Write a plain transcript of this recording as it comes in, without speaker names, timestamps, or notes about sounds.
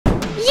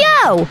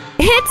go!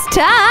 It's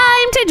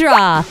time to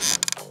draw!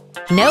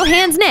 No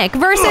Hands Nick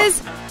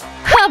versus…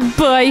 oh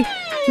boy!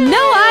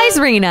 No Eyes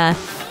Rena!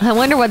 I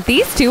wonder what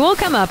these two will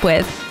come up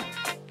with.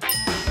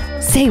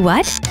 Say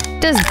what?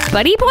 Does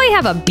Buddy Boy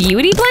have a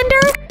beauty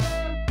blender?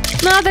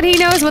 Not that he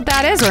knows what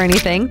that is or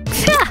anything.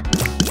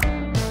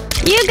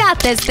 You got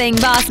this thing,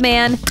 boss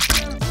man!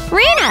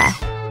 Rena!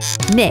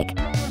 Nick,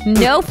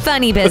 no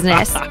funny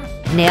business.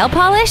 Nail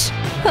polish?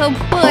 Oh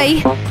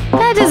boy,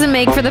 that doesn't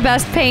make for the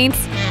best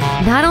paints.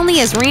 Not only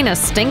is Rena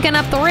stinking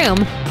up the room,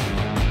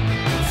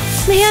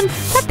 man,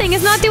 that thing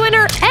is not doing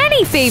her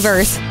any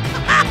favors.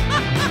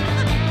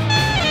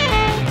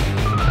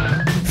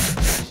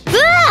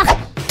 Ugh!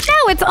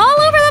 Now it's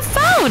all over the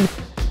phone!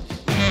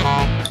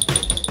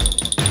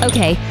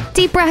 Okay,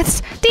 deep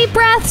breaths, deep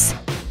breaths!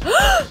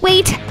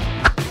 Wait!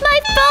 My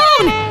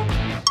phone!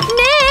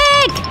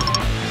 Nick!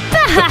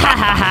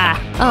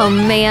 Oh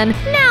man,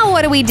 now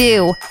what do we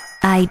do?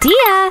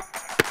 Idea!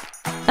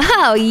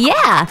 Oh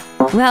yeah!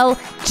 Well,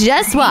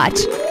 just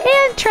watch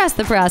and trust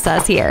the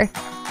process here.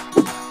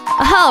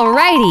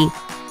 Alrighty!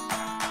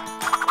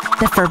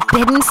 The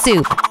forbidden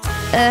soup.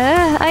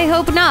 I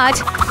hope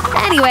not.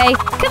 Anyway,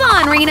 come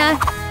on, Rena!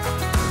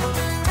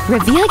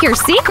 Reveal your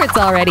secrets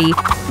already!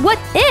 What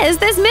is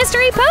this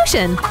mystery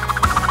potion?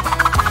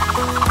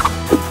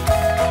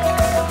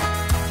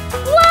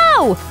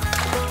 Whoa!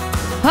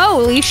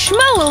 Holy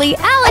schmoly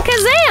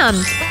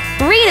alakazam!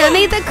 Rena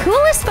made the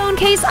coolest phone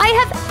case I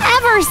have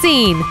ever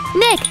seen!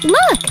 Nick,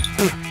 look!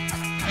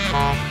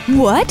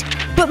 What?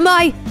 But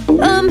my…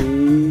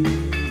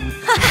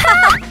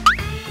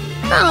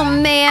 oh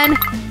man!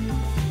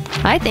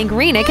 I think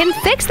Rena can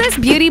fix this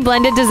beauty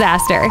blended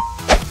disaster.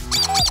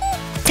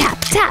 Tap,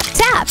 tap,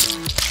 tap!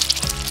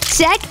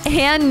 Check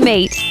and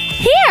mate.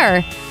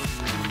 Here!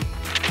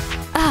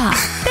 Ah,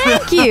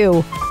 thank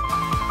you!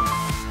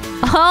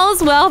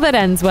 All's well that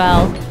ends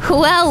well.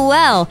 Well,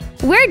 well,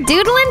 we're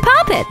doodling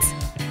poppets!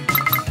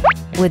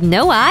 With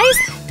no eyes?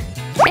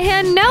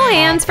 And no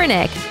hands for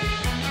Nick.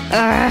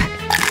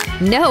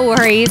 No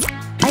worries.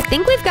 I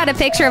think we've got a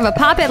picture of a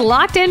poppet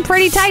locked in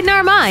pretty tight in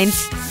our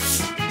minds.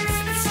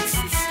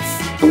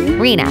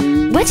 Rena,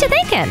 what you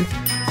thinking?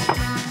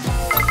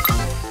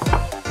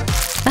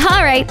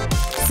 Alright,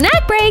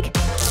 snack break!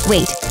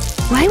 Wait,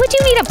 why would you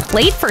need a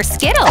plate for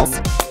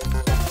Skittles?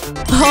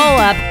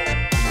 Hold up.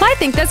 I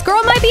think this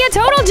girl might be a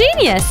total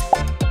genius!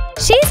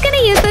 She's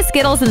gonna use the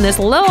Skittles in this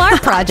low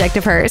art project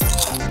of hers.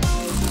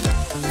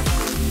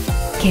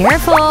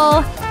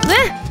 Careful!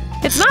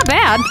 It's not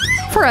bad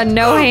for a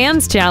no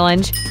hands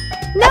challenge.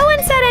 No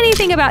one said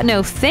anything about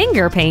no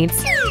finger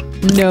paints.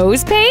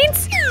 Nose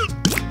paints?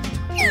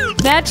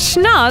 That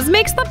schnoz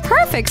makes the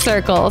perfect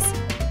circles.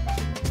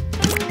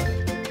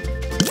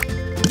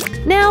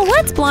 Now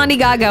what's Blondie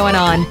got going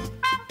on?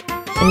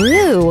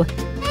 Ooh.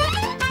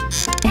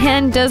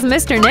 And does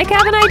Mr. Nick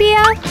have an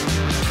idea?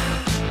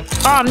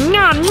 Oh,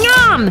 nom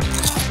nom!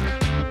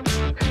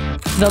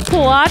 The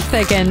plot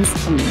thickens.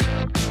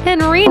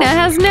 And Rena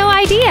has no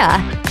idea.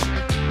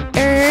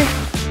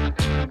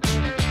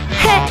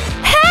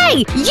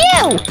 Hey!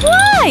 You!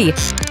 Why?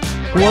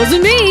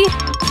 Wasn't me!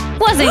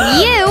 Wasn't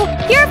you!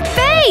 Your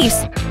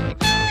face!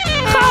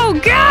 Oh,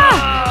 God!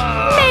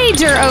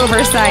 Major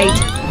oversight!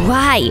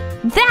 Why?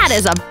 That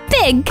is a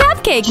big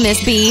cupcake,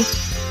 Miss B!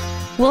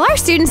 Will our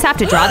students have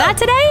to draw that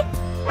today?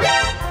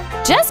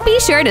 Just be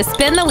sure to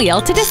spin the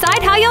wheel to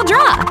decide how you'll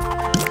draw.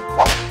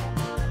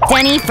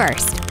 Denny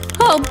first.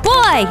 Oh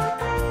boy!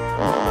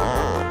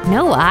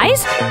 No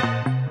eyes?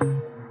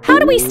 How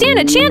do we stand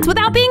a chance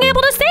without being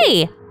able to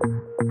see?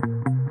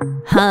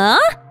 Huh?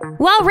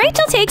 While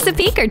Rachel takes a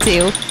peek or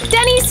two,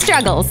 Denny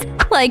struggles.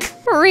 Like,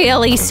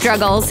 really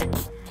struggles.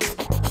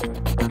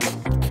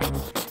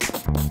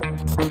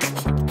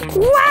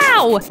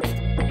 Wow!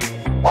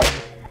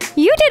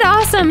 You did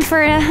awesome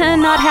for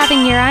not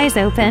having your eyes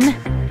open.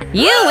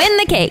 You win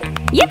the cake!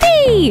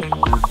 Yippee!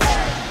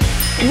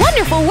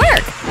 Wonderful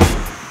work!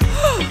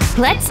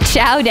 Let's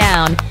chow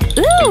down.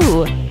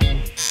 Ooh!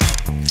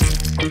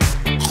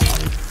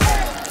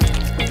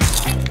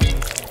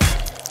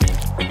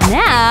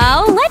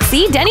 Now, let's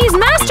see Denny's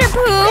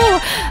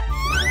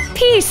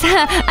masterpiece.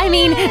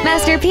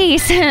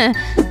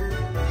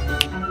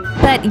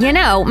 But you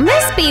know,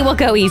 Miss B will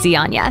go easy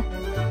on ya.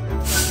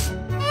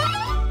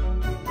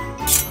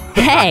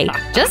 Hey,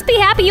 just be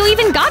happy you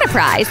even got a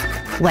prize.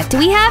 What do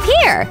we have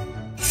here?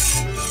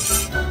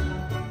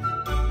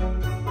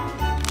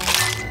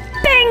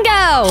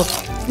 Bingo!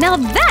 Now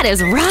that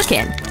is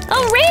rockin'!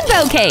 A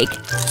rainbow cake!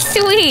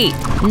 Sweet!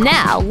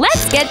 Now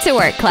let's get to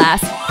work,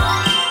 class.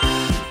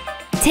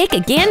 Take a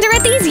gander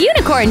at these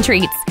unicorn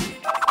treats.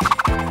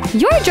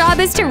 Your job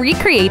is to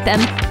recreate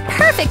them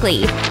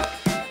perfectly.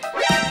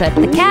 But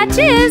the catch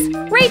is,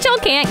 Rachel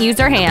can't use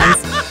her hands.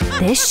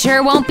 This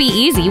sure won't be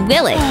easy,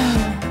 will it?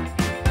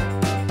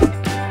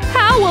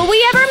 How will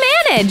we ever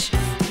manage?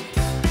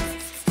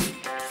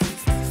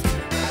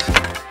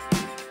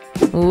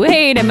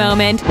 Wait a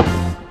moment.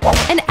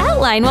 An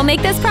outline will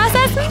make this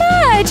process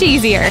much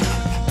easier.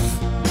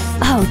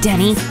 Oh,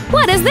 Denny,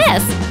 what is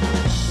this?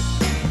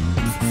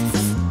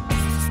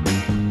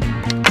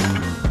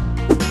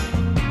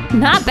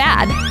 Not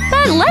bad,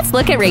 but let's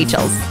look at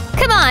Rachel's.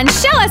 Come on,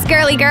 show us,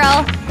 girly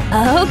girl!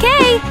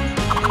 Okay!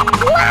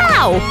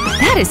 Wow!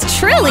 That is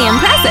truly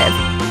impressive!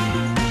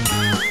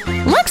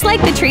 Looks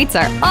like the treats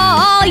are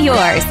all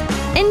yours!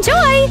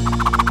 Enjoy!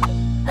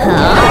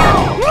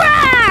 Huh?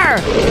 Rawr!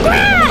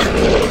 Rawr!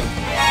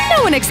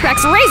 No one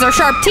expects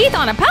razor-sharp teeth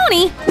on a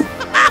pony!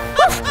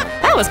 Oof,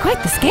 that was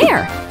quite the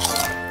scare!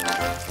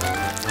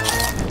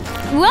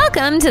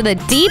 Welcome to the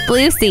Deep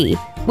Blue Sea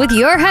with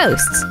your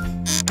hosts,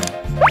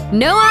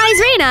 No Eyes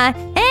Rena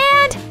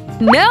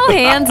and No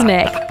Hands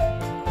Nick.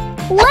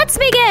 Let's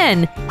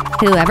begin!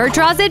 Whoever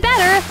draws it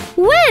better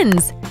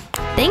wins!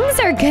 Things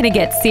are gonna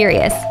get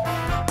serious.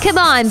 Come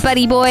on,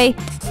 buddy boy.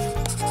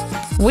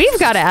 We've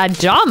got to add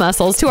jaw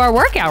muscles to our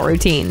workout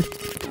routine.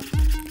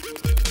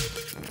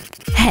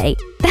 Hey,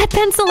 that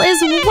pencil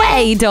is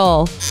way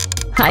dull.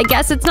 I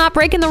guess it's not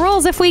breaking the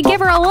rules if we give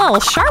her a little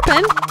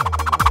sharpen.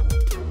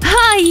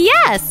 Ah,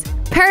 yes!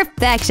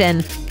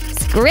 Perfection!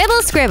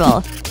 Scribble,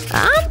 scribble.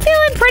 I'm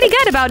feeling pretty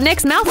good about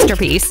Nick's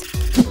masterpiece.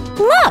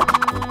 Look!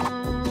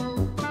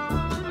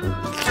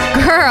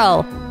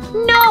 Girl!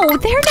 No,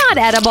 they're not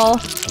edible.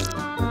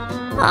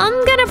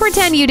 I'm gonna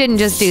pretend you didn't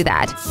just do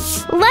that.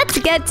 Let's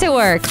get to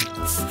work.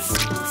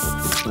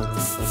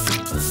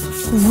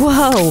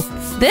 Whoa!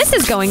 This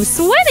is going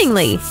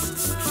swimmingly!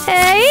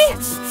 Hey!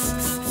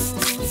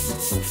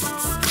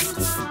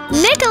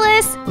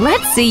 Nicholas!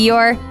 Let's see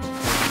your…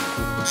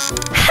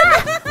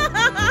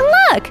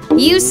 Ha! Look!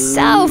 You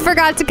so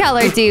forgot to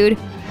color, dude!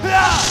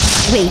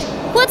 Wait,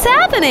 what's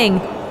happening?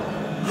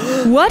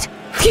 What?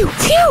 Phew,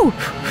 phew!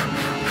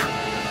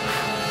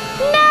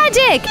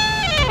 Magic!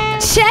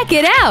 Check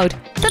it out!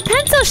 The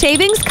pencil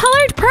shaving's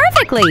colored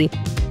perfectly!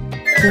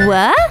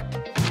 What?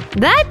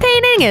 That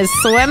painting is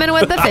swimming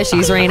with the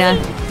fishies, Rena.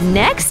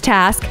 Next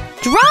task,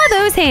 draw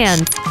those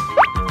hands.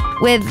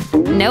 With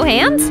no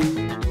hands?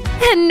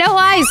 And no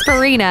eyes for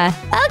Rena.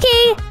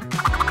 Okay.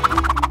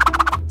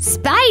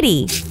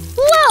 Spidey.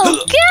 Whoa,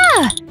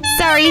 gah!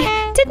 Sorry,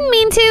 didn't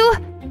mean to.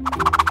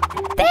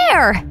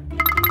 There.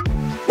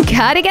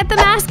 Gotta get the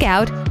mask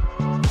out.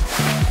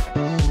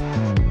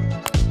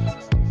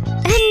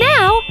 And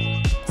now,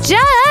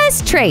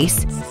 just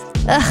trace.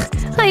 Ugh,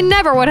 I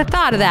never would have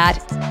thought of that.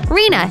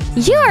 Rena,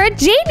 you're a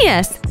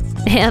genius!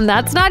 And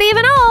that's not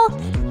even all!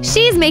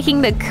 She's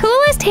making the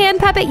coolest hand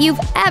puppet you've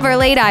ever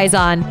laid eyes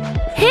on!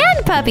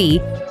 Hand puppy!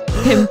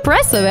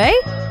 Impressive, eh?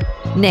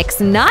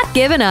 Nick's not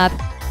giving up!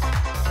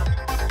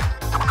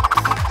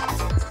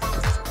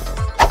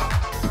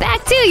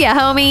 Back to ya,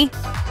 homie!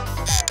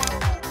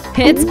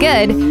 It's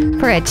good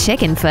for a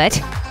chicken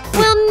foot.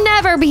 We'll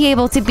never be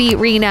able to beat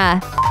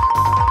Rena!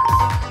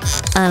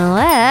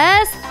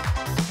 Unless…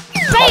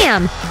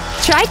 Bam!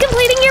 Try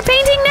completing your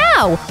painting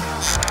now!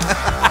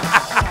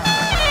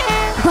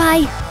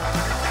 Why?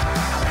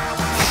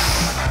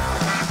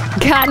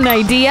 Got an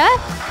idea?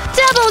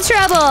 Double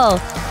trouble!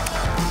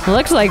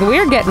 Looks like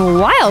we're getting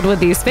wild with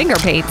these finger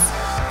paints.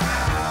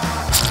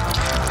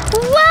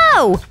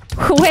 Whoa!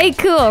 Way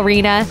cool,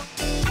 Rena.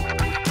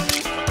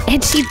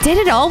 And she did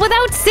it all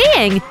without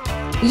seeing!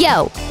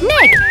 Yo,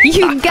 Nick,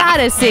 you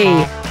gotta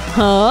see!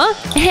 Huh?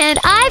 And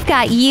I've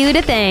got you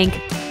to thank.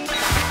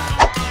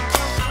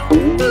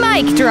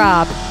 Mic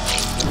drop!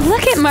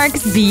 Look at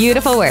Mark's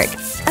beautiful work.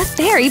 A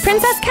fairy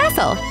princess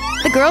castle.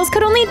 The girls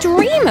could only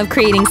dream of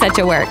creating such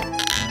a work.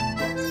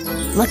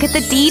 Look at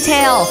the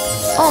detail.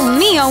 Oh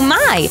me, oh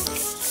my!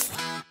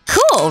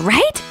 Cool,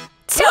 right?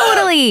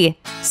 Totally!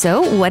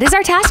 So what is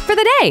our task for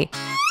the day?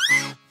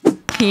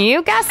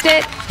 You guessed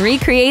it.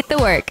 Recreate the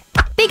work.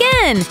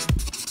 Begin!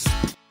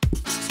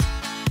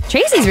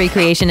 Tracy's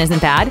recreation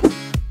isn't bad.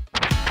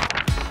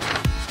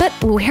 But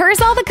where's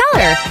all the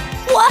color?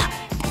 What?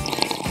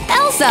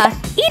 Elsa!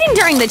 Eating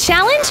during the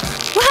challenge?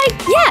 Why,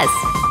 yes!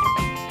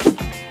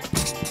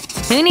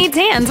 Who needs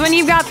hands when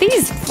you've got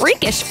these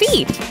freakish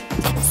feet?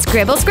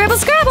 Scribble, scribble,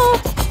 scrabble!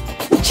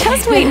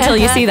 Just wait until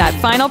you see that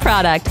final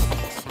product.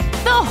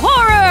 The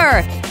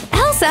horror!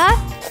 Elsa!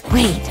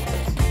 Wait.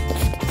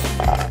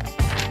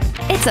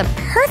 It's a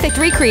perfect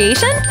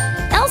recreation?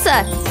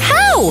 Elsa,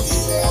 how?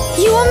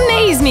 You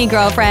amaze me,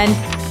 girlfriend!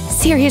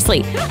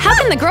 Seriously, how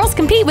can the girls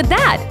compete with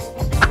that?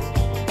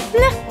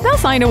 Nah, they'll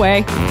find a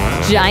way.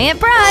 Giant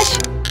brush!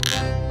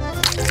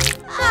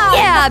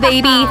 Yeah,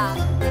 baby!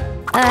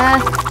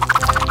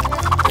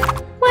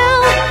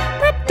 Well,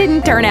 that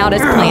didn't turn out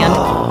as planned.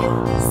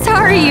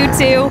 Sorry, you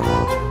two!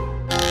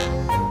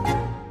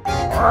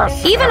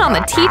 Even on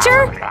the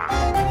teacher?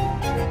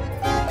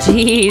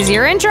 Jeez,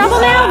 you're in trouble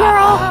now,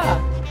 girl!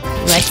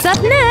 What's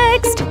up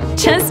next?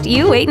 Just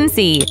you wait and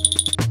see.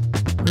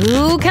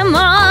 Ooh, come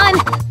on!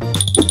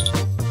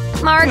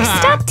 Mark,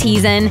 stop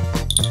teasing.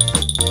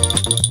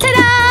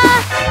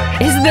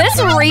 Ta-da! Is this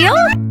real?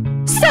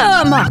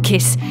 Sir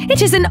Marcus,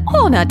 it is an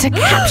honor to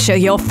capture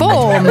your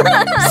form.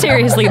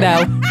 Seriously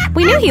though,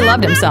 we knew he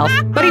loved himself,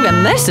 but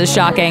even this is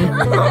shocking.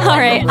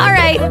 Alright,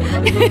 alright.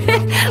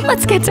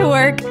 Let's get to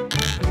work.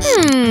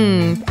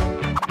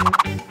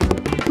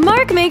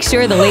 Mark makes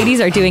sure the ladies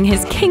are doing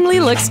his kingly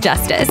looks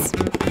justice.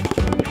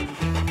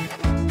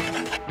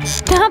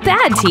 Not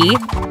bad, T.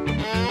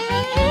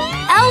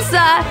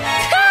 Elsa!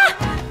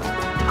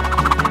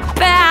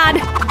 Bad!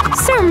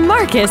 Sir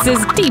Marcus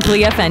is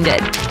deeply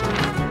offended.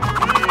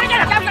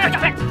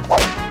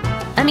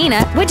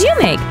 Amina, what'd you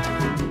make?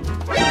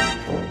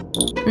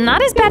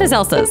 Not as bad as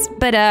Elsa's,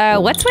 but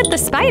what's with the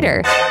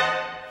spider?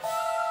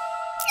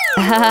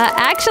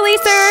 Actually,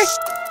 sir…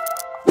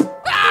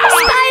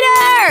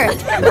 Spider!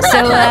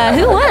 So,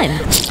 who won?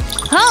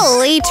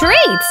 Holy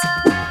treats!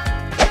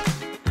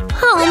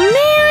 Oh,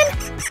 man!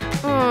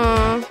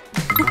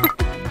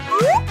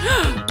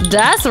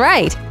 That's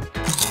right!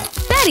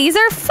 Betty's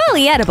are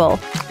fully edible.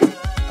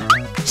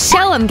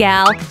 Show 'em,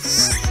 gal!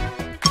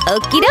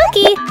 Okie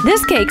dokie!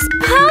 This cake's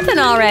poppin'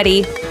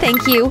 already!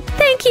 Thank you,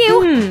 thank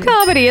you!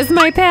 Comedy is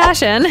my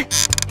passion!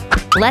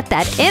 Let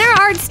that inner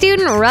art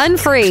student run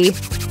free!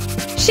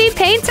 She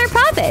paints her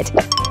puppet!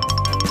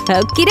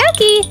 Okie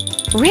dokie!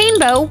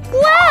 Rainbow,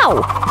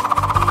 wow!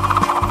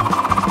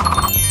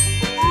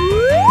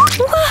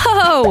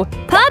 Whoa!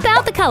 Pop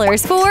out the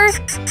colors for…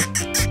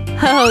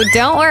 Oh,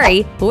 don't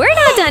worry, we're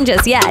not done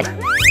just yet!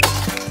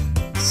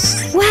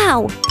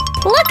 Wow!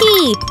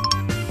 Looky!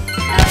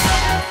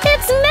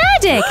 It's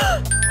magic!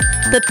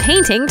 The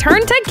painting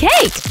turned to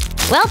cake!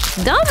 Well,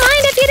 don't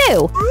mind if you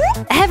do!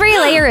 Every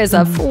layer is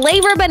a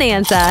flavor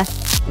bonanza!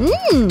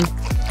 Mmm!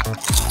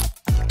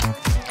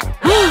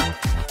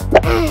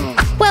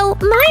 Well,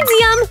 mine's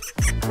yum!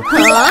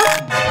 Huh?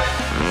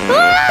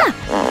 Ah!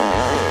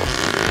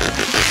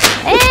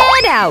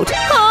 And out!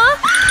 Huh?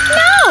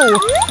 No!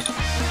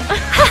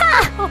 Ha!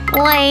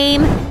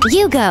 Lame!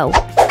 You go!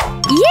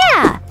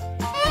 Yeah!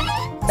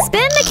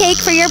 Spin the cake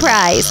for your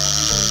prize!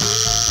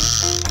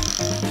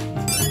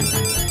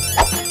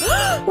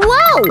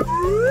 Whoa!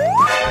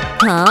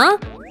 Huh?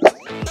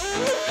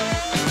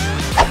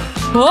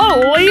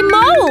 Holy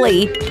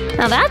moly!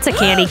 Now that's a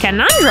candy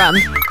conundrum!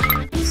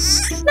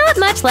 Not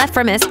much left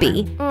for Miss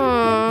B.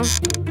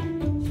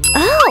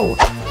 Oh!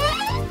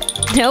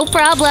 No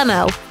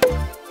problemo!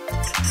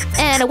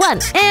 And a 1,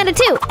 and a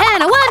 2,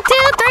 and a 1,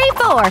 2, 3,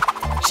 4!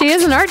 She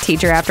is an art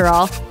teacher after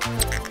all.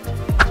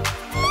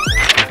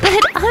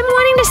 But I'm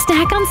wanting to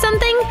snack on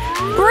something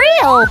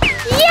real!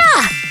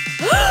 Yeah!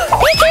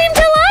 It came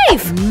to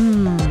life!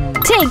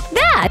 Take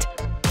that!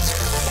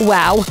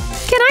 Wow!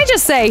 Can I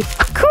just say,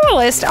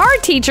 coolest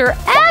art teacher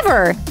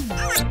ever!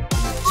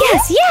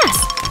 Yes,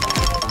 yes!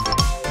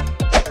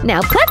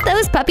 Now put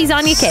those puppies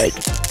on your cake.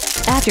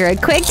 After a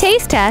quick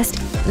taste test,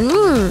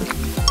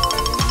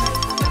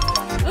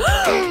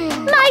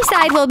 my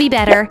side will be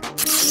better.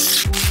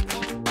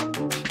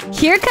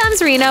 Here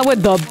comes Rena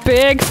with the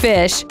big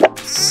fish.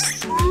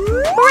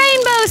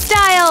 Rainbow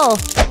style!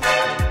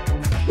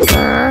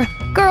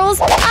 Girls,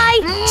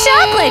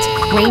 chocolate!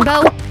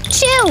 Rainbow,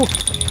 chew!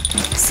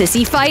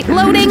 Sissy fight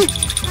loading!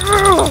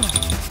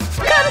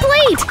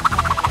 Complete!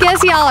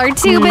 Guess y'all are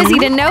too busy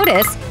to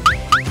notice.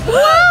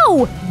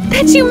 Whoa!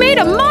 Bet you made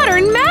a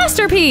modern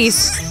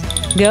masterpiece!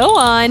 Go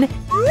on!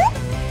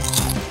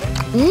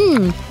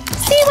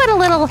 See what a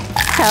little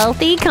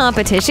healthy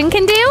competition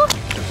can do?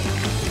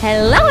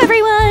 Hello,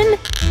 everyone!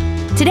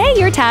 Today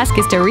your task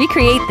is to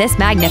recreate this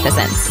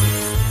magnificence.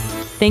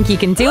 Think you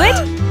can do it?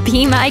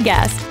 Be my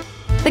guest.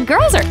 The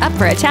girls are up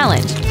for a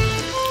challenge.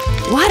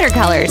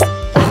 Watercolors.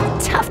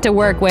 Ugh, tough to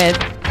work with.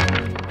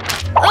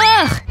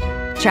 Ugh!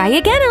 Try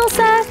again,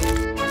 Elsa!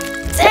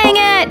 Dang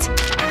it!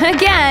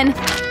 Again!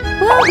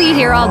 We'll be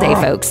here all day,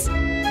 folks.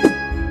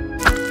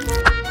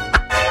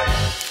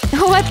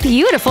 What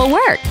beautiful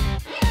work!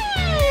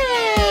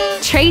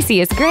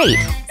 Tracy is great.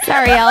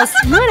 Sorry, Els,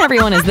 not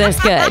everyone is this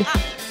good.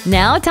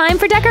 Now time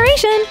for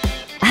decoration!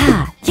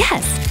 Ah,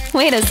 yes!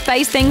 Way to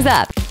spice things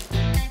up.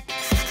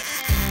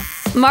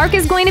 Mark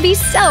is going to be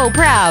so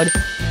proud!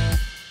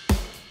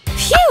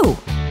 Phew!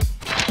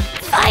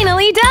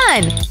 Finally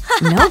done!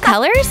 No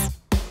colors?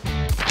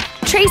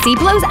 Tracy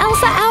blows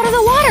Elsa out of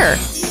the water!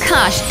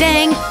 Gosh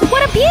dang,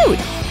 what a beaut!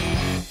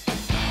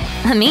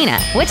 Amina,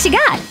 what you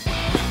got?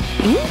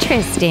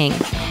 Interesting.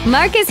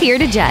 Mark is here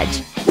to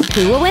judge.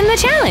 Who will win the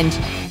challenge?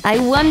 I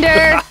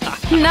wonder…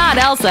 Not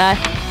Elsa.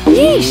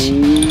 Yeesh!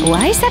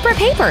 Why separate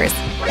papers?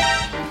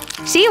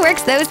 She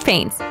works those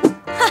paints.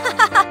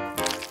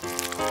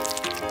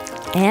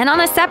 And on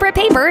a separate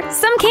paper,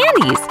 some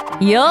candies.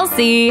 You'll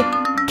see.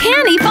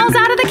 Candy falls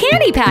out of the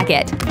candy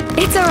packet.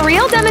 It's a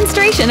real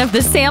demonstration of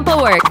the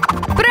sample work.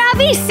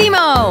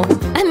 Bravissimo!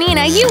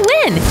 Amina, you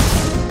win!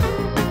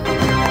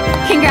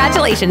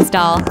 Congratulations,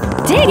 doll.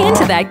 Dig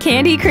into that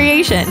candy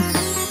creation.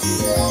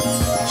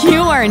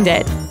 You earned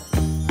it.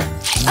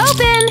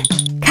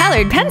 Open!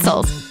 Colored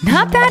pencils.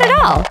 Not bad at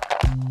all.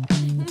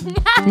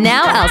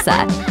 Now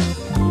Elsa.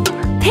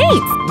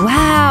 Paints!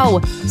 Wow!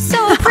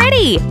 So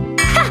pretty!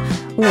 Ha!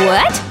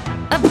 What?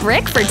 A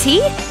brick for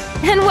tea?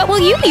 And what will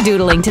you be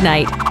doodling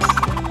tonight?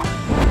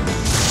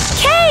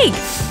 Cake!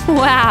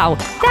 Wow!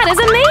 That is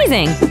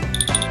amazing!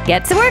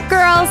 Get to work,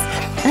 girls!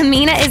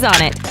 Amina is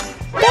on it.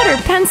 Better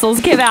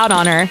pencils give out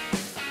on her.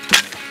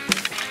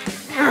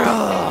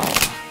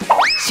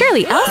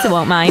 Surely Elsa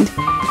won't mind.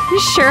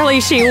 Surely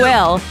she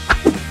will.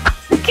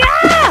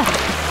 Gah!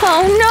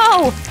 Oh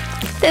no!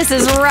 This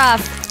is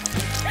rough.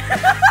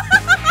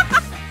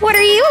 What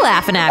are you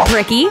laughing at,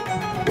 Bricky?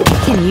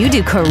 Can you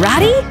do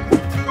karate?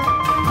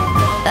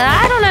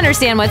 I don't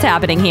understand what's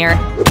happening here.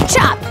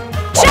 Chop!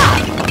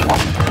 Chop!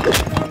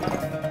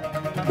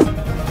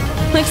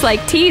 Looks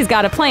like T's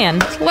got a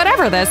plan,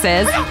 whatever this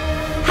is.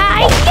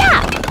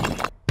 Hi-ya!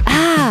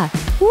 Ah,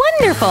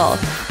 wonderful!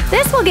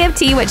 This will give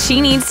T what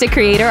she needs to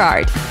create her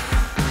art.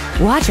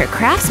 Watch her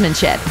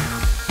craftsmanship.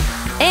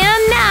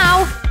 And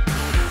now…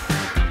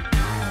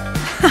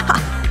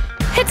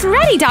 It's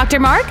ready, Dr.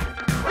 Mark!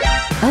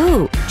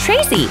 Oh,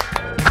 Tracy!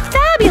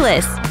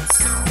 Fabulous!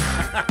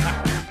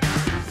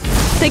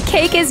 The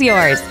cake is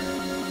yours!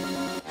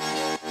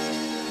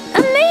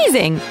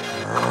 Amazing!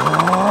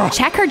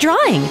 Check her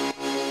drawing!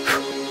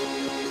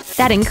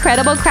 That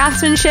incredible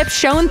craftsmanship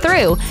shone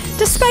through,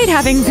 despite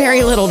having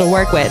very little to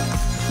work with.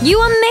 You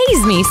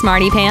amaze me,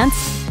 Smarty Pants!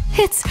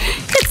 It's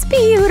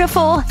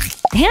beautiful!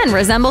 And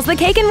resembles the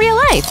cake in real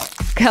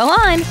life! Go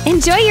on,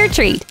 enjoy your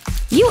treat!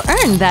 You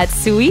earned that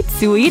sweet,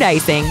 sweet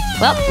icing!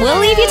 Well, we'll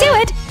leave you to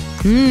it!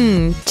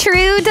 Mmm,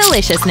 true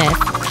deliciousness!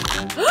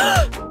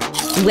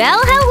 Well,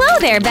 hello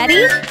there,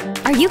 Betty!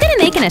 Are you gonna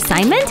make an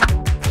assignment?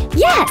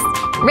 Yes!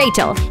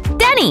 Rachel,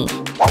 Denny!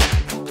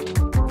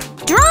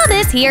 Draw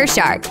this here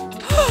shark!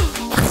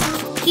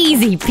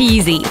 Easy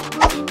peasy!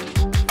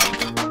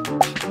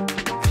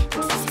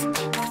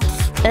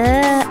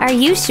 Are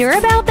you sure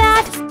about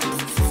that?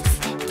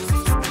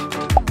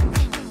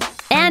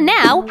 And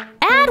now,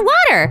 add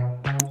water!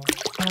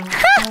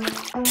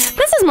 Huh!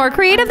 This is more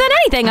creative than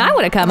anything I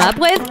would have come up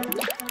with!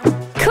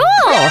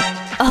 Cool!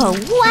 Oh,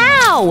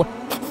 wow!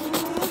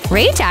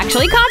 Rach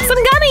actually caught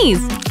some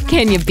gummies!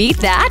 Can you beat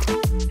that?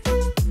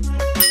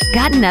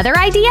 Got another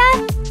idea?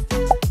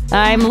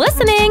 I'm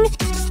listening!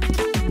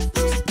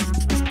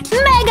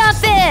 Mega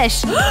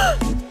fish!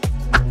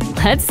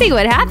 Let's see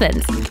what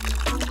happens.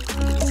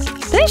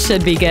 This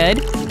should be good.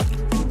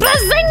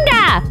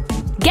 Bazinga!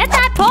 Get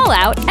that pole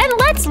out and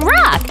let's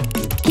rock!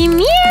 Come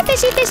here,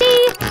 fishy fishy!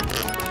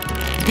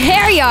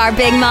 There you are,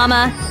 Big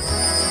Mama!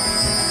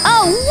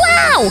 Oh,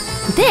 wow!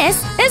 This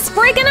is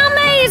freaking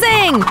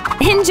amazing!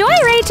 Enjoy,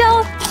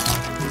 Rachel!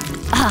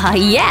 Ah,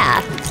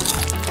 yeah!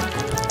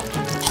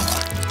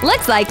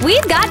 Looks like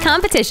we've got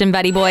competition,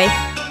 buddy boy.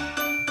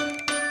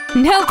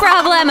 No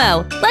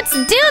problemo! Let's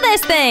do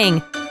this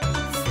thing!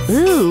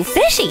 Ooh,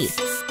 fishy!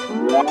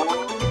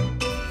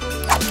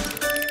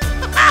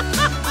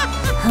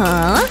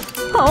 Huh?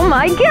 Oh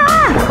my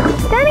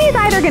god! Denny's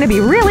either gonna be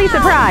really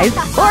surprised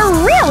or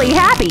really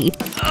happy!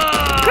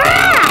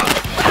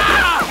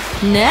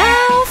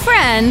 Now,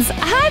 friends,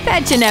 I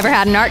bet you never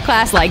had an art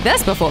class like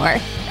this before.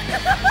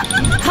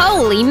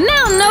 Holy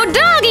mountain, no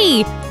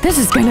doggy! This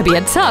is gonna be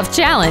a tough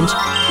challenge.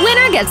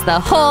 Winner gets the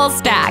whole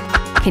stack.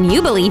 Can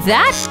you believe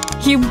that?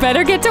 You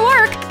better get to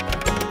work.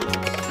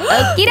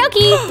 Okie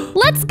dokie,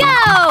 let's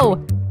go!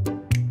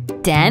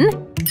 Den,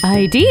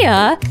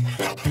 idea?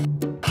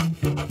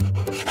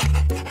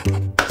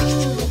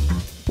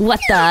 What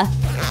the?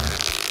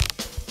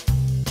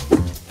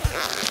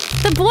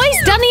 The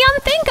boy's done the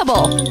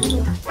unthinkable!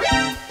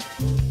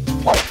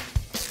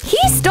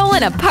 He's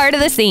stolen a part of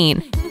the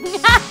scene!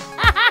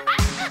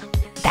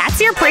 That's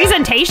your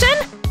presentation?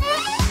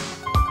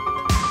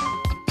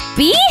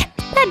 B?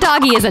 That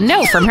doggy is a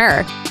no from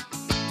her.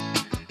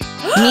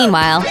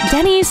 Meanwhile,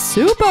 Denny's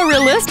super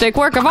realistic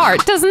work of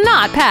art does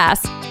not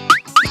pass.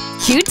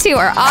 You two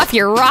are off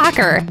your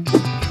rocker!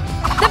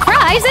 The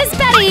prize is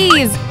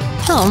Betty's!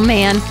 Oh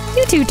man,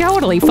 you two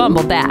totally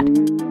fumbled that.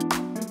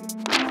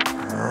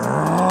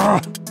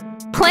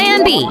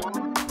 Plan B.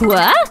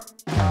 What?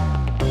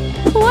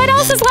 What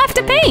else is left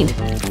to paint?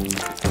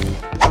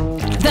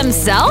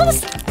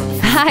 Themselves?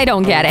 I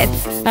don't get it.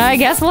 I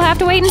guess we'll have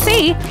to wait and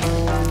see.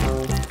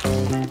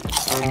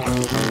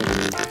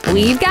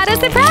 We've got a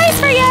surprise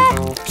for ya!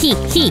 Hee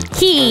hee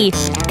hee!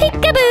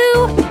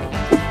 Peekaboo!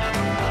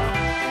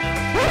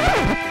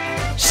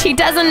 She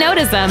doesn't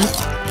notice them.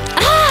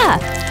 Ah!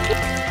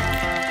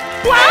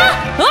 What?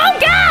 Oh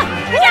god!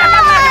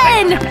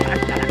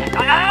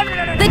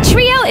 Run! The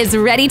trio is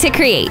ready to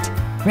create.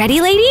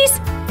 Ready, ladies?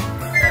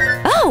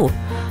 Oh!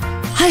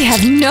 I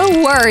have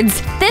no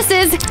words. This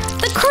is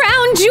the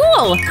crown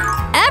jewel!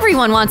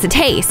 Everyone wants a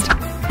taste.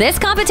 This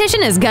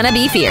competition is gonna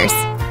be fierce.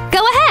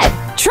 Go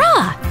ahead,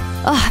 draw!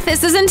 Oh,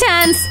 this is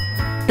intense.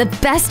 The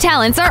best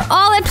talents are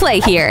all at play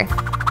here.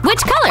 Which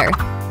color?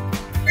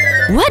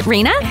 What,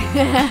 Rena?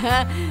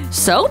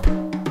 Soap?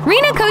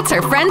 Rena coats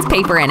her friend's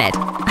paper in it.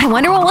 I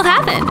wonder what will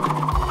happen.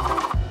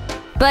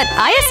 But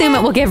I assume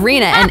it will give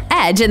Rena an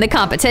edge in the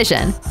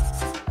competition.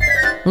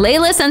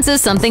 Layla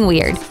senses something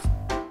weird.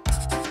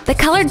 The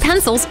colored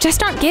pencils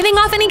just aren't giving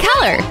off any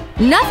color.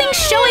 Nothing's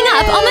showing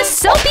up on the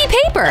soapy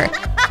paper.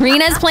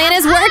 Rena's plan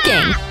is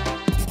working.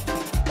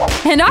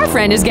 And our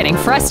friend is getting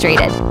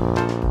frustrated.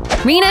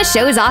 Rena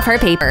shows off her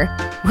paper.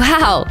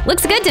 Wow,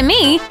 looks good to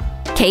me.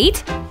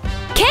 Kate?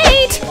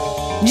 Kate!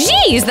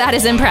 Geez, that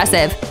is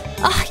impressive.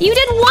 Oh, you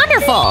did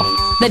wonderful.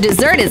 The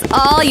dessert is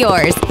all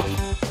yours.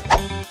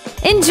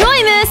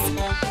 Enjoy, miss.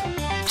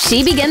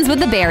 She begins with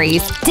the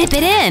berries. Dip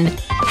it in.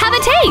 Have a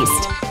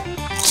taste.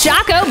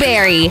 Choco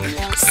Berry.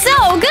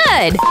 So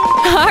good!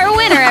 Our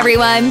winner,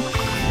 everyone!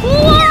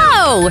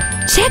 Whoa!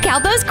 Check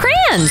out those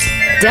crayons!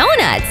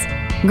 Donuts!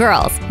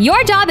 Girls,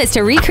 your job is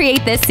to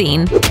recreate this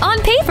scene on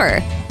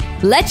paper.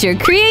 Let your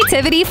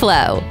creativity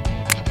flow.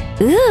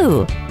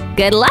 Ooh!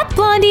 Good luck,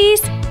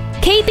 blondies!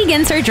 Kate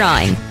begins her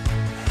drawing.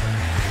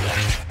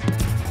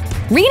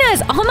 Rena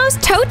is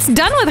almost totes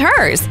done with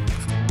hers.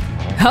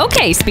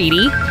 Okay,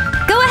 Speedy.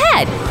 Go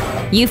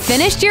ahead. You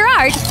finished your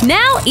art,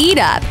 now eat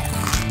up.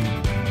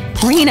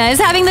 Rena is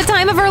having the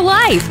time of her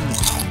life.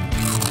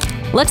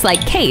 Looks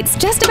like Kate's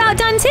just about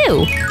done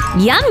too.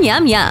 Yum,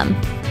 yum, yum.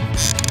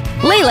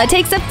 Layla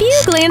takes a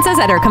few glances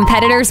at her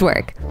competitor's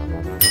work.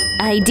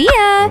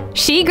 Idea!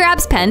 She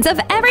grabs pens of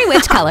every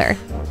which color.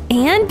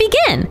 And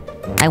begin.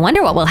 I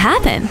wonder what will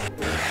happen.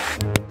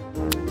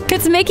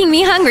 It's making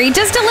me hungry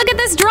just to look at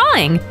this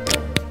drawing.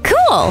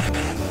 Cool!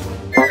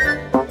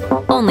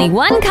 Only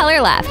one color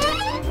left.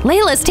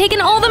 Layla's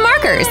taken all the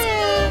markers.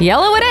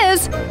 Yellow it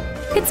is.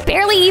 It's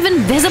barely even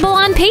visible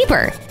on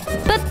paper.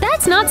 But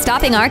that's not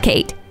stopping our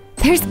Kate.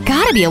 There's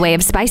gotta be a way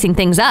of spicing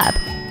things up.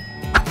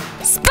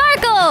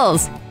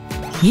 Sparkles!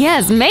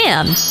 Yes,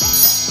 ma'am.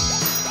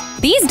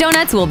 These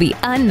donuts will be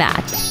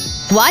unmatched.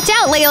 Watch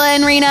out, Layla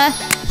and Rena.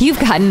 You've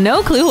got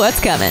no clue what's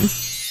coming.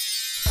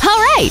 All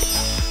right.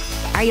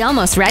 Are you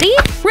almost ready?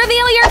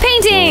 Reveal your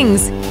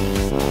paintings!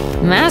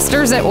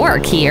 Masters at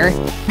work here.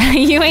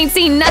 You ain't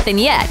seen nothing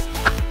yet.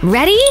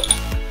 Ready?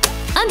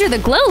 Under the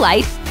glow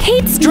light,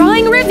 Kate's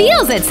drawing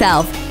reveals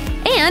itself.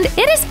 And it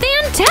is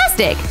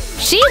fantastic!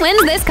 She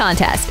wins this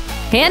contest.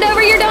 Hand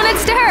over your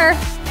donuts to her.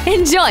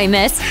 Enjoy,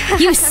 miss.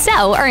 You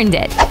so earned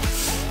it.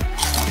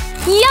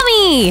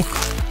 Yummy!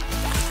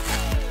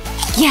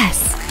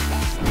 Yes.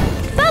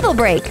 Bubble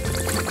break.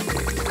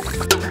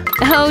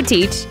 Oh,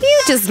 Teach,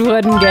 you just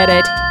wouldn't get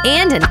it.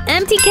 And an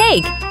empty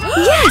cake.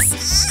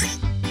 Yes!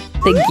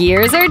 The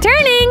gears are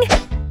turning.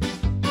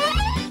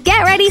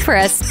 Get ready for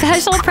a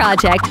special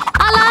project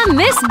a la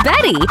Miss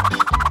Betty.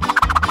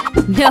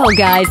 No,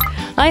 guys,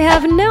 I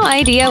have no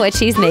idea what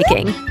she's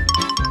making.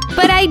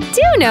 But I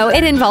do know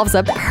it involves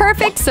a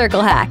perfect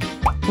circle hack.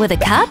 With a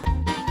cup?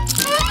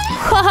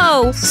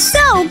 Whoa,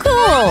 so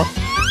cool!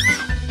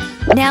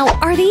 Now,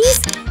 are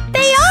these?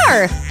 They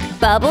are!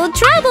 Bubble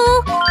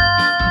Trouble!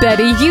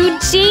 Betty, you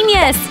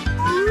genius!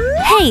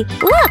 Hey,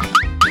 look!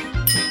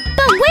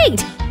 But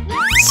wait!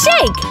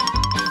 Shake!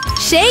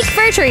 Shake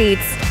for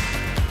treats!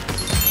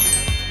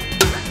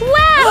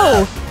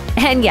 Wow!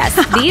 And yes,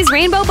 these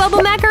rainbow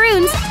bubble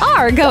macaroons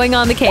are going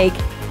on the cake.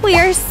 We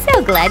are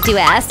so glad you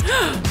asked.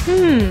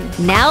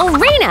 Now,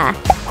 Rena!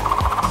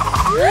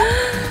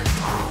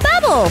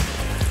 Bubble!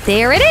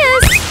 There it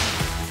is!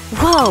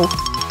 Whoa!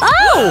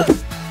 Oh!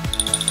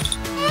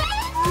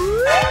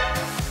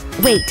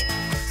 Wait.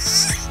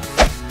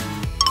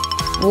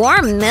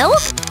 Warm milk?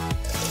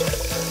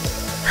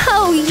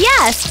 Oh,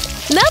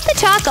 yes! Melt the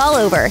chalk all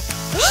over.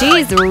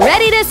 She's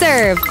ready to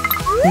serve.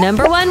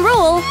 Number 1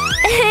 rule,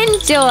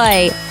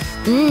 enjoy.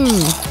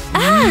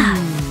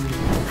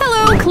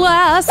 Hello,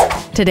 class.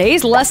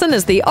 Today's lesson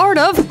is the art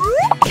of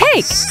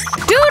cake.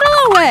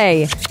 Doodle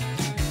away.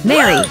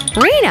 Mary,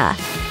 Rena.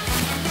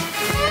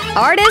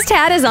 Artist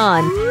hat is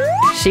on.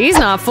 She's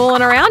not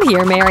fooling around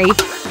here, Mary.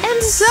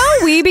 And so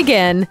we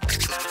begin.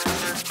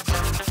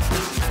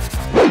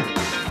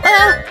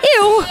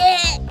 Ew!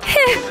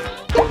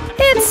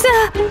 It's,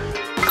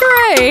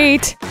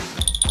 great!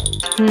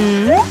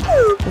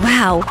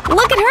 Wow,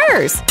 look at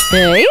hers!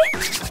 Hey?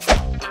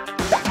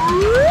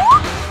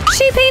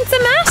 She paints a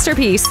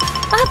masterpiece!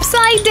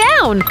 Upside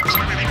down!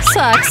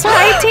 Sucks,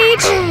 right,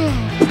 Teach?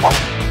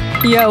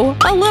 Yo,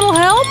 a little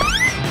help?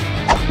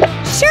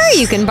 Sure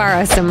you can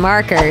borrow some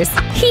markers.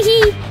 Hee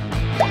hee!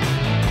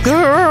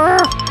 Grrr.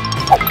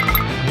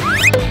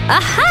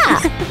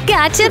 Aha!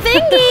 Gotcha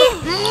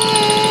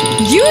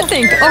thingy! You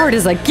think art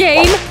is a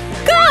game?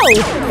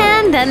 Go!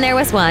 And then there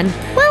was one.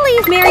 We'll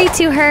leave Mary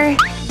to her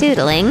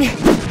doodling.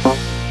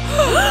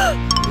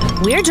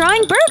 We're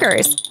drawing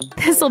burgers.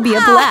 This'll be a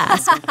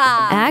blast.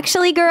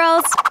 Actually,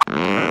 girls,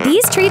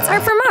 these treats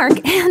are for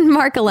Mark and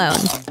Mark alone.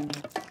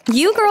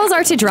 You girls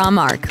are to draw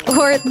Mark,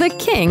 or the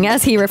king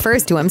as he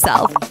refers to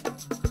himself.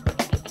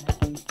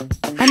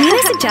 Amina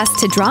suggests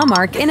to draw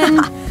Mark in an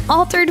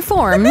altered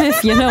form,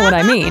 if you know what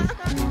I mean.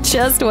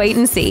 Just wait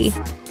and see.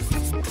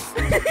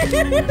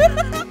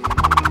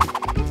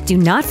 Do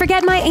not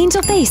forget my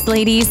angel face,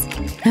 ladies.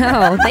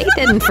 Oh, they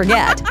didn't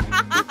forget.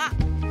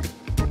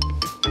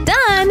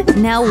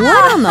 Done! Now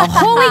what on the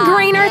holy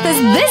green earth is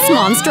this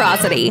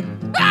monstrosity?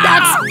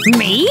 That's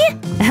me?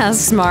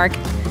 Asks Mark.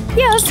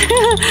 Yes,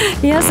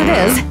 yes it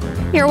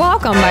is. You're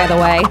welcome, by the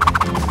way.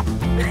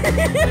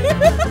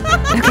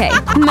 Okay,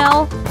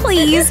 Mel,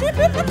 please.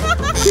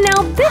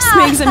 Now this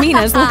makes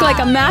Amina's look like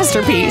a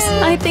masterpiece.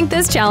 I think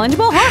this challenge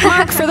will haunt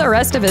Mark for the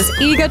rest of his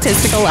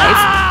egotistical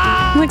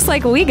life. Looks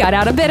like we got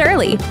out a bit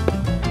early.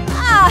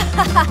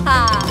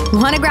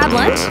 Wanna grab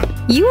lunch?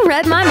 You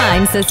read my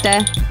mind,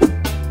 sister.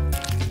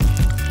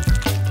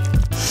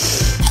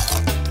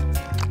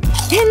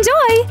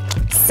 Enjoy!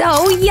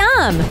 So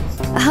yum!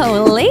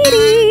 Oh,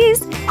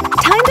 ladies!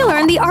 Time to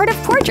learn the art of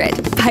portrait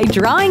by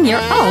drawing your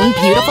own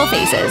beautiful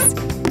faces.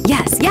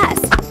 Yes, yes,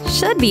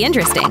 should be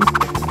interesting.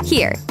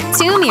 Here,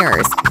 2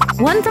 mirrors.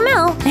 One for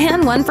Mel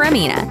and one for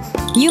Amina.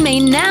 You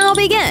may now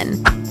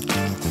begin.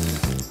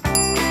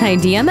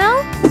 Idea,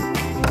 Mel?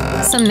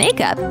 Some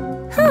makeup.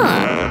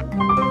 Huh.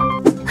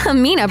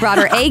 Amina brought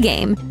her A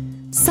game.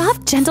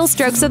 Soft, gentle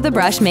strokes of the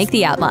brush make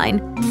the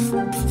outline.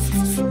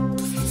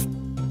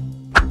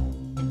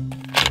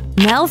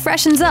 Mel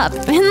freshens up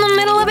in the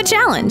middle of a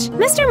challenge.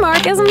 Mr.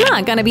 Mark is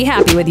not gonna be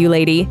happy with you,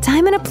 lady.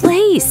 Time and a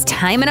place,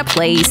 time and a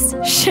place.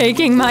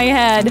 Shaking my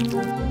head.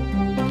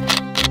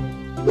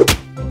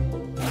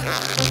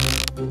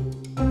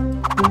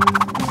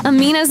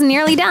 Amina's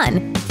nearly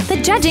done.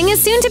 The judging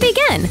is soon to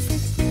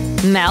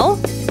begin. Mel?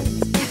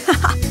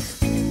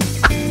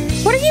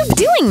 What are you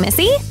doing,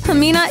 Missy?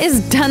 Amina is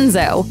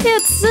donezo.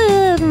 It's,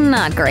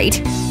 not great.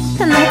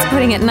 And that's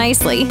putting it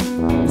nicely.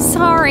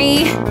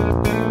 Sorry.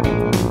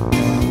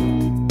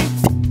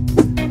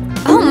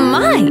 Oh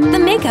my! The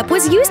makeup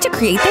was used to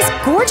create this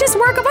gorgeous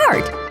work of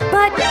art.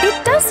 But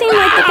it does seem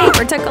like the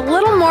paper took a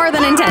little more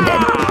than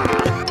intended.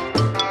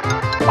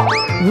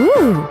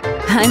 Ooh,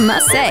 I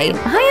must say,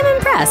 I am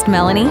impressed,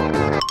 Melanie.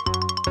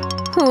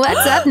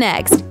 What's up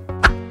next?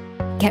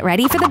 Get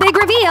ready for the big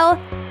reveal.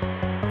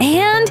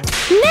 And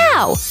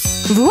now!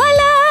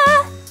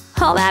 Voila!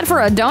 All that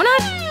for a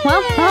donut?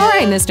 Well,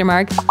 alright, Mr.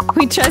 Mark.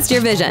 We trust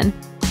your vision.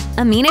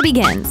 Amina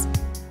begins.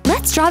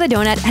 Let's draw the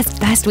donut as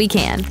best we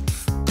can.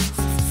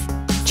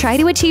 Try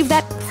to achieve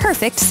that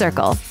perfect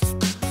circle.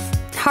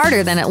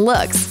 Harder than it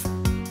looks.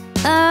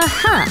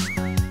 Uh-huh.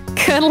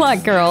 Good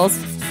luck, girls.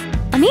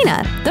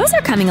 Amina, those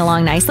are coming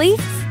along nicely.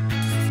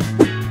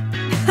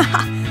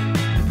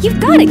 You've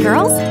got it,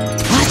 girls.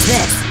 Watch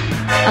this.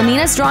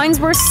 Amina's drawings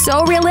were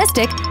so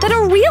realistic that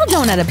a real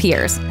donut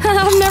appears.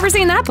 I've never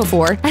seen that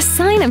before. A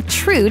sign of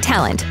true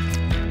talent.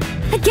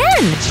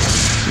 Again!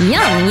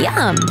 Yum,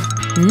 yum!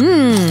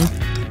 Mmm.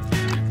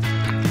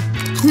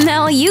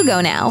 Mel, you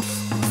go now.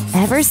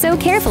 Ever so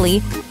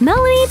carefully,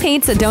 Melanie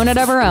paints a donut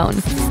of her own.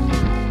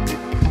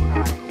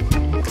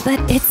 But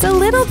it's a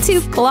little too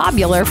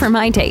globular for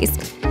my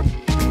taste.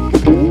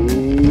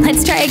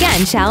 Let's try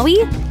again, shall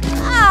we?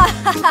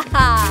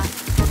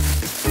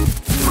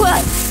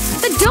 What?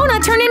 The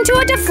donut turned into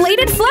a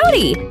deflated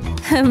floaty!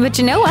 But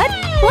you know what?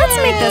 Let's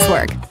make this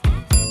work.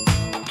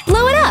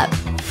 Blow it up!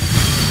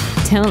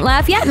 Don't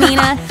laugh yet,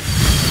 Mina.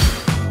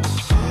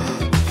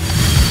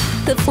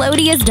 The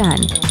floaty is done.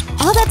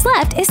 All that's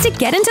left is to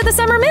get into the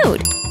summer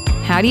mood.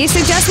 How do you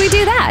suggest we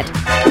do that?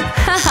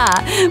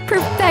 Haha,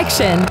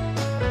 perfection!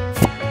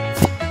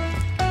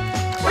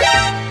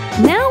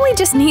 Now we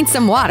just need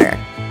some water.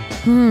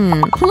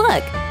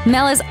 Look,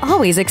 Mel has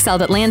always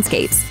excelled at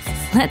landscapes.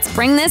 Let's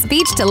bring this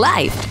beach to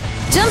life.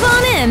 Jump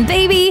on in,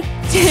 baby!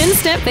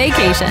 Instant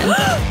vacation.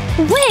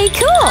 Way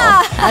cool!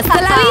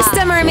 Hasta la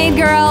vista, mermaid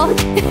girl!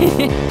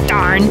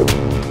 Darn.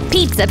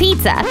 Pizza,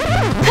 pizza.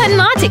 And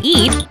not to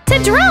eat, to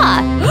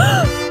draw!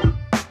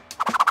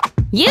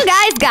 You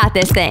guys got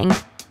this thing.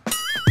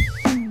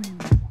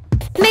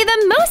 May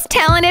the most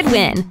talented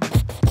win.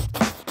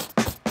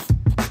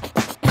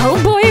 Oh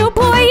boy, oh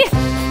boy!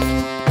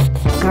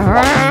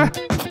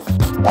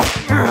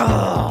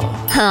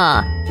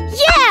 Huh.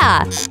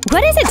 Yeah!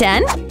 What is it,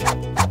 Den?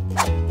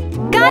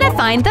 Gotta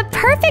find the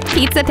perfect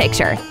pizza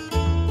picture.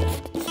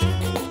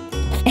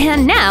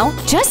 And now,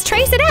 just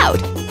trace it out.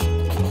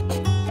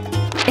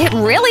 It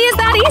really is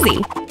that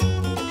easy.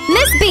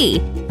 Miss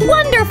B,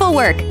 wonderful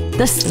work.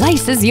 The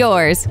slice is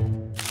yours.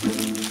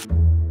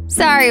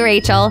 Sorry,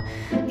 Rachel.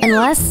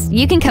 Unless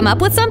you can come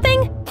up with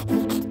something?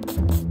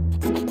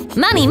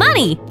 Money,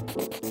 money!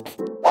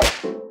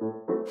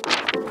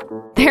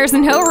 There's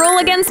no rule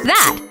against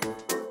that.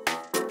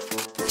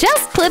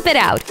 Just clip it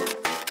out.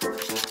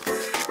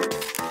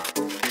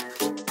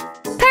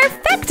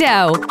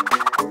 Perfecto!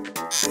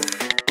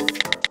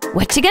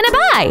 What you gonna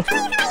buy?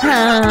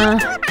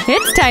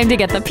 It's time to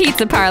get the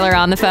pizza parlor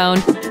on the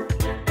phone.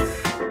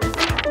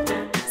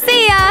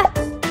 See ya!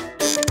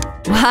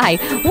 Why,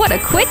 what a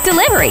quick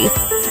delivery!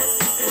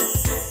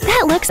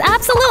 That looks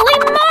absolutely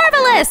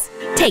marvelous!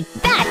 Take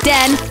that,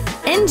 Den!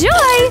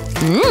 Enjoy!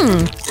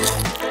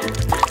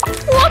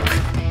 Whoop!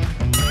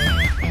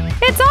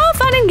 It's all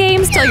fun and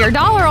games till your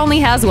dollar only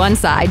has one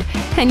side,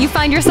 and you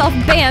find yourself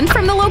banned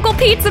from the local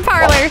pizza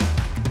parlor.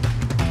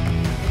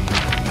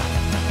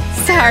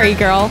 Sorry,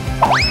 girl.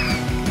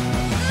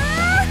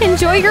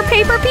 Enjoy your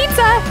paper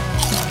pizza!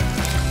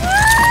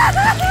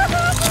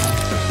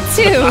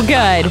 Too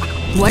good!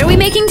 What are we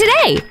making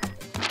today?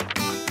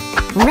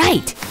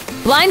 Right!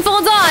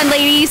 Blindfolds on,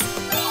 ladies!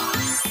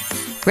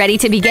 Ready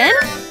to begin?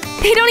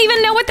 They don't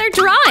even know what they're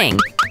drawing!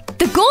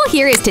 The goal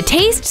here is to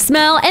taste,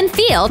 smell, and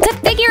feel to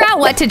figure out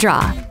what to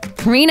draw.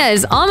 Rena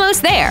is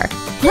almost there.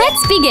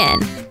 Let's begin!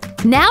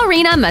 Now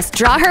Rena must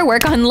draw her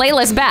work on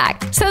Layla's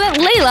back so that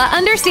Layla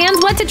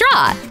understands what to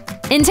draw.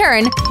 In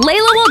turn,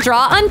 Layla will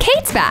draw on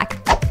Kate's back.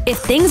 If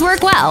things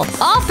work well,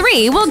 all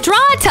three will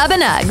draw a tub of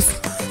nugs.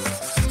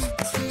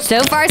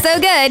 So far, so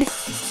good.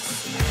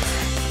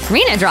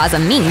 Rena draws a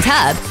mean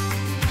tub.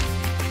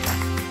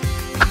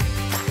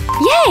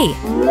 Yay!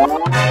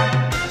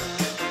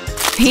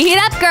 Heat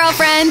up,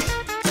 girlfriend!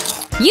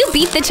 You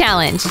beat the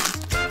challenge!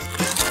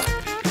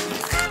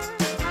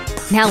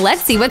 Now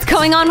let's see what's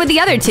going on with the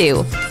other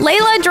two.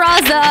 Layla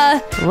draws a…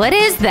 what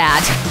is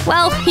that?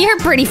 Well, you're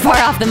pretty far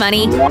off the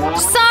money.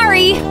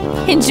 Sorry!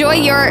 Enjoy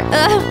your,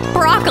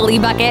 broccoli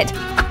bucket.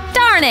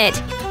 Darn it!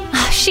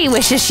 She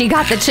wishes she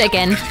got the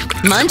chicken.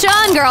 Munch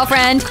on,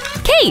 girlfriend!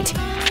 Kate!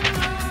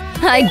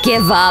 I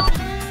give up.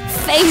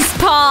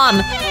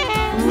 Facepalm!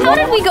 How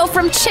did we go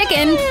from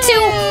chicken to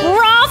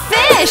raw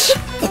fish?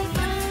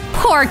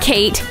 Poor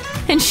Kate.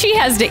 And she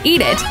has to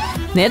eat it.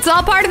 It's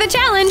all part of the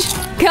challenge.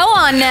 Go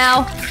on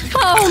now.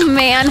 Oh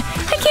man,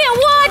 I can't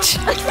watch!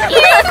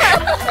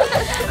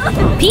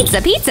 Pizza,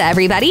 pizza,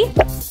 everybody!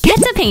 Get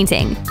to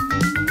painting!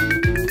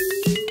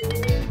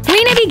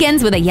 Rena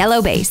begins with a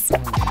yellow base.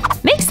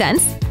 Makes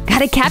sense.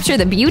 Gotta capture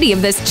the beauty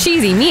of this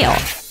cheesy meal.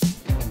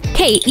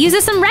 Kate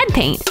uses some red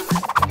paint.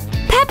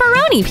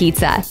 Pepperoni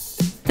pizza!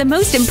 The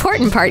most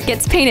important part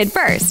gets painted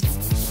first.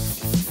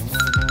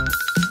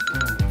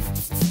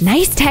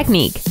 Nice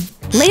technique.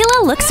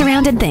 Layla looks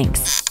around and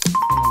thinks.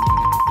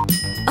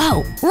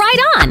 Oh, right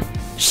on!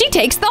 She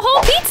takes the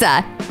whole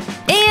pizza!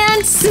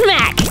 And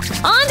smack!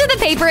 Onto the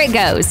paper it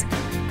goes.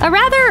 A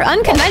rather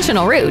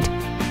unconventional route.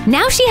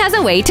 Now she has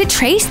a way to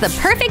trace the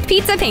perfect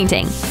pizza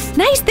painting.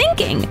 Nice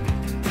thinking!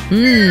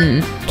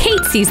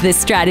 Kate sees this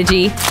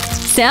strategy.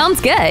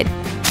 Sounds good.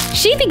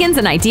 She begins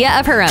an idea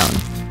of her own.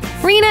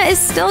 Rena is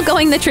still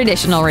going the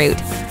traditional route.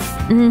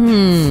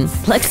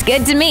 Looks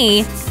good to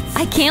me.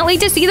 I can't wait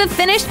to see the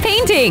finished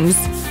paintings.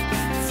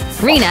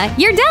 Rena,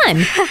 you're done!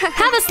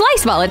 Have a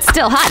slice while it's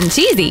still hot and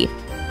cheesy.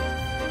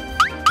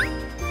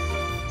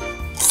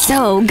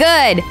 So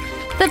good!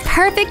 The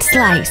perfect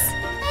slice.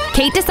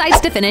 Kate decides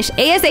to finish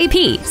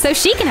ASAP so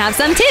she can have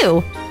some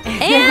too.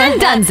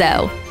 And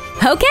donezo.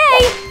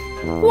 Okay!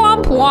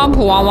 Womp womp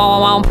womp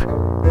womp womp.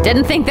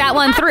 Didn't think that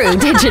one through,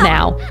 did you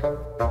now?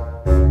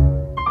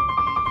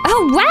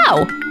 Oh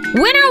wow!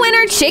 Winner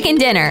winner chicken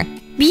dinner.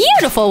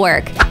 Beautiful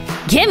work!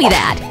 Gimme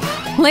that!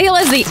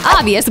 Layla's the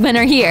obvious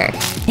winner here.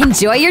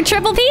 Enjoy your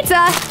triple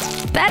pizza!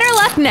 Better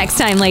luck next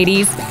time,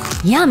 ladies!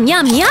 Yum,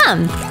 yum,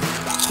 yum!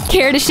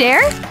 Care to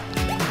share?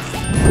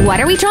 What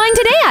are we drawing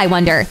today, I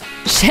wonder?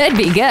 Should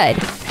be good!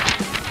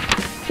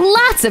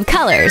 Lots of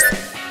colors!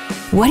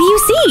 What do you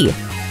see?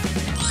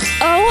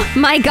 Oh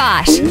my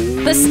gosh!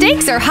 The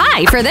stakes are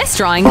high for this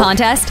drawing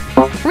contest!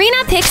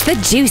 Rena picks the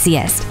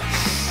juiciest!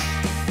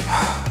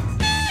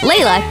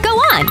 Layla, go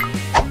on!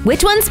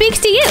 Which one speaks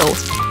to you?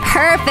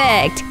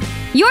 Perfect!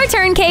 Your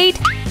turn, Kate!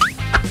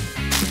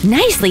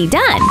 Nicely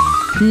done!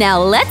 Now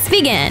let's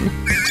begin!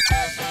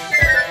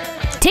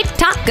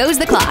 Tick-tock goes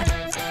the clock!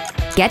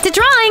 Get to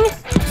drawing!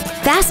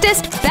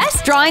 Fastest,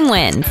 best drawing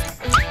wins!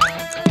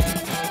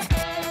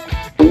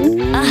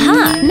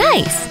 Aha!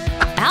 Nice!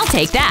 I'll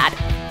take that!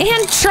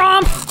 And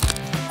chomp!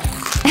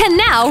 And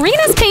now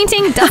Rena's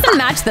painting doesn't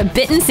match the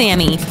bitten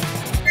Sammy!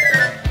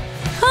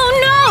 Oh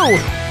no!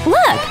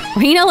 Look!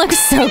 Rena looks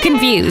so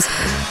confused!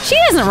 She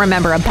doesn't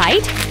remember a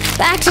bite!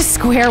 Back to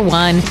square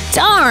one!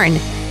 Darn!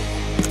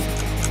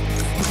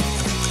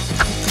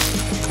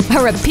 A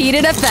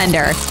repeated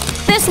offender!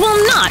 This will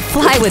not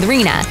fly with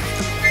Rena!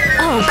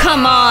 Oh,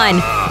 come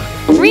on!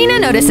 Rena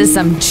notices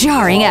some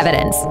jarring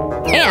evidence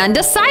and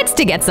decides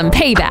to get some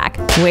payback.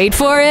 Wait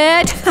for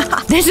it!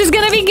 This is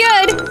gonna be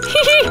good!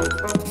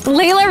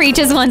 Layla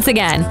reaches once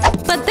again,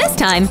 but this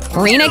time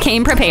Rena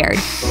came prepared.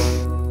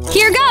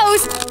 Here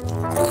goes!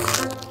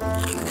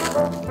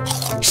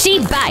 She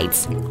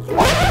bites.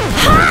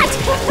 Hot!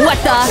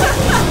 What the?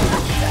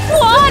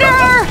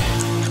 Water!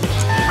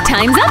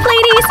 Time's up,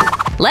 ladies!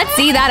 Let's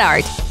see that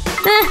art.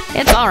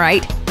 It's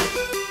alright.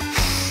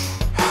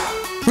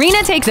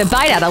 Rena takes a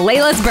bite out of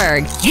Layla's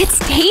burg. It's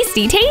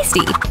tasty,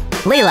 tasty!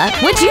 Layla,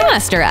 what'd you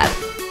muster up?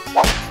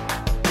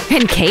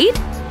 And Kate?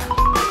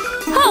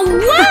 Oh,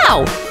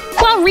 wow!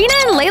 While Rena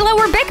and Layla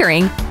were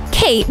bickering,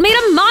 Kate made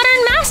a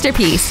modern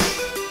masterpiece.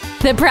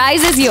 The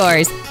prize is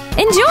yours.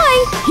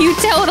 Enjoy! You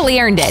totally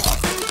earned it.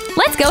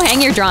 Let's go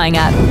hang your drawing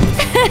up.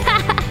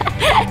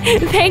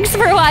 Thanks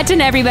for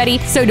watching, everybody.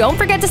 So don't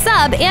forget to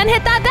sub and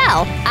hit that bell.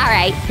 All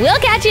right, we'll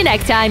catch you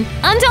next time.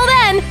 Until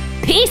then,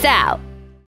 peace out.